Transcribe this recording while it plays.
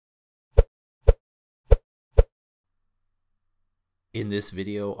In this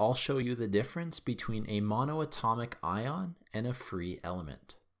video, I'll show you the difference between a monoatomic ion and a free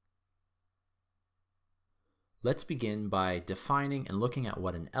element. Let's begin by defining and looking at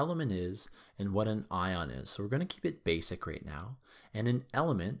what an element is and what an ion is. So we're going to keep it basic right now. And an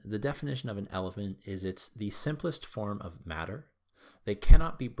element, the definition of an element is it's the simplest form of matter. They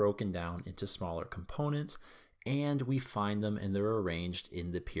cannot be broken down into smaller components, and we find them and they're arranged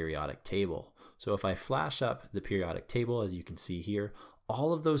in the periodic table. So if I flash up the periodic table, as you can see here,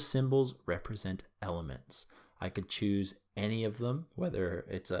 all of those symbols represent elements. I could choose any of them, whether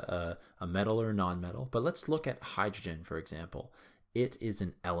it's a metal or non-metal, but let's look at hydrogen, for example. It is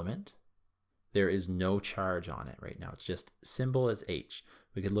an element. There is no charge on it right now. It's just symbol as H.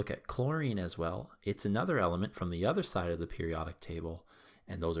 We could look at chlorine as well. It's another element from the other side of the periodic table,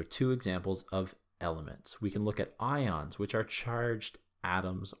 and those are two examples of elements. We can look at ions, which are charged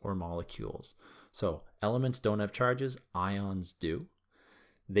atoms or molecules. So elements don't have charges, ions do.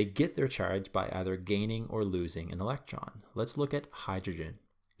 They get their charge by either gaining or losing an electron. Let's look at hydrogen.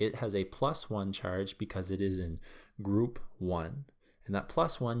 It has a +1 charge because it is in group 1, and that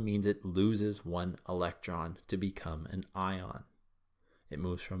 +1 means it loses 1 electron to become an ion. It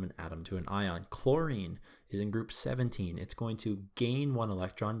moves from an atom to an ion. Chlorine is in group 17. It's going to gain 1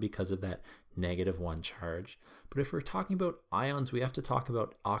 electron because of that -1 charge. But if we're talking about ions, we have to talk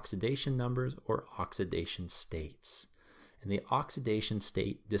about oxidation numbers or oxidation states. And the oxidation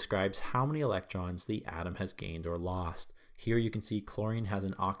state describes how many electrons the atom has gained or lost. Here you can see chlorine has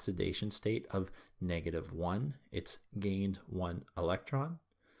an oxidation state of -1. It's gained 1 electron.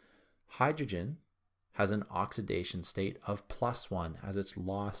 Hydrogen has an oxidation state of +1 as it's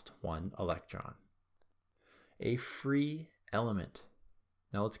lost 1 electron. A free element.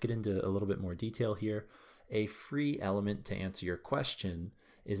 Now let's get into a little bit more detail here. A free element, to answer your question,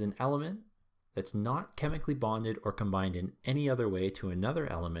 is an element that's not chemically bonded or combined in any other way to another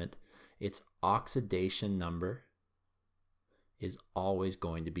element. Its oxidation number is always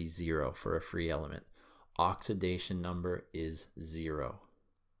going to be 0 for a free element. Oxidation number is 0.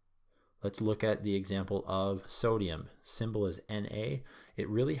 Let's look at the example of sodium. Symbol is Na. It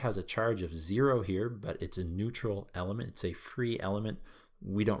really has a charge of 0 here, but it's a neutral element. It's a free element.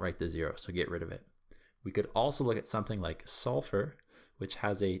 We don't write the 0, so get rid of it. We could also look at something like sulfur, which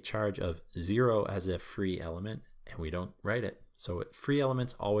has a charge of 0 as a free element, and we don't write it. So free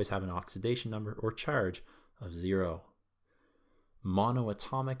elements always have an oxidation number or charge of 0.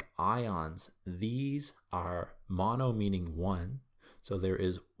 Monoatomic ions, these are mono meaning 1. So there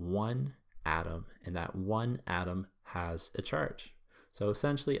is 1 atom, and that 1 atom has a charge. So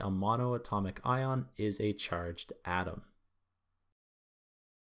essentially a monoatomic ion is a charged atom.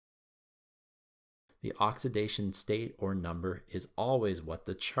 The oxidation state or number is always what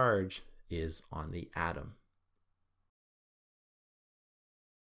the charge is on the atom.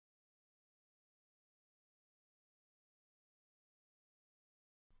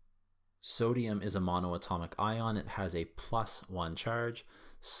 Sodium is a monoatomic ion. It has a +1 charge.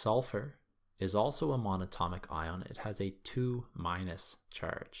 Sulfur is also a monatomic ion. It has a 2-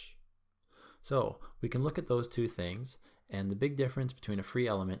 charge. So we can look at those two things, and the big difference between a free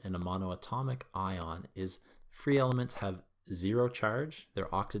element and a monoatomic ion is free elements have 0 charge.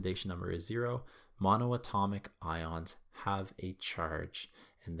 Their oxidation number is 0. Monoatomic ions have a charge,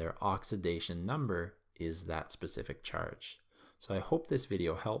 and their oxidation number is that specific charge. So I hope this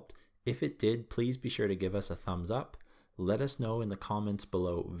video helped. If it did, please be sure to give us a thumbs up. Let us know in the comments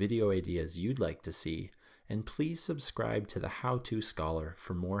below video ideas you'd like to see, and please subscribe to the How To Scholar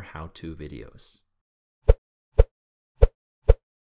for more how-to videos.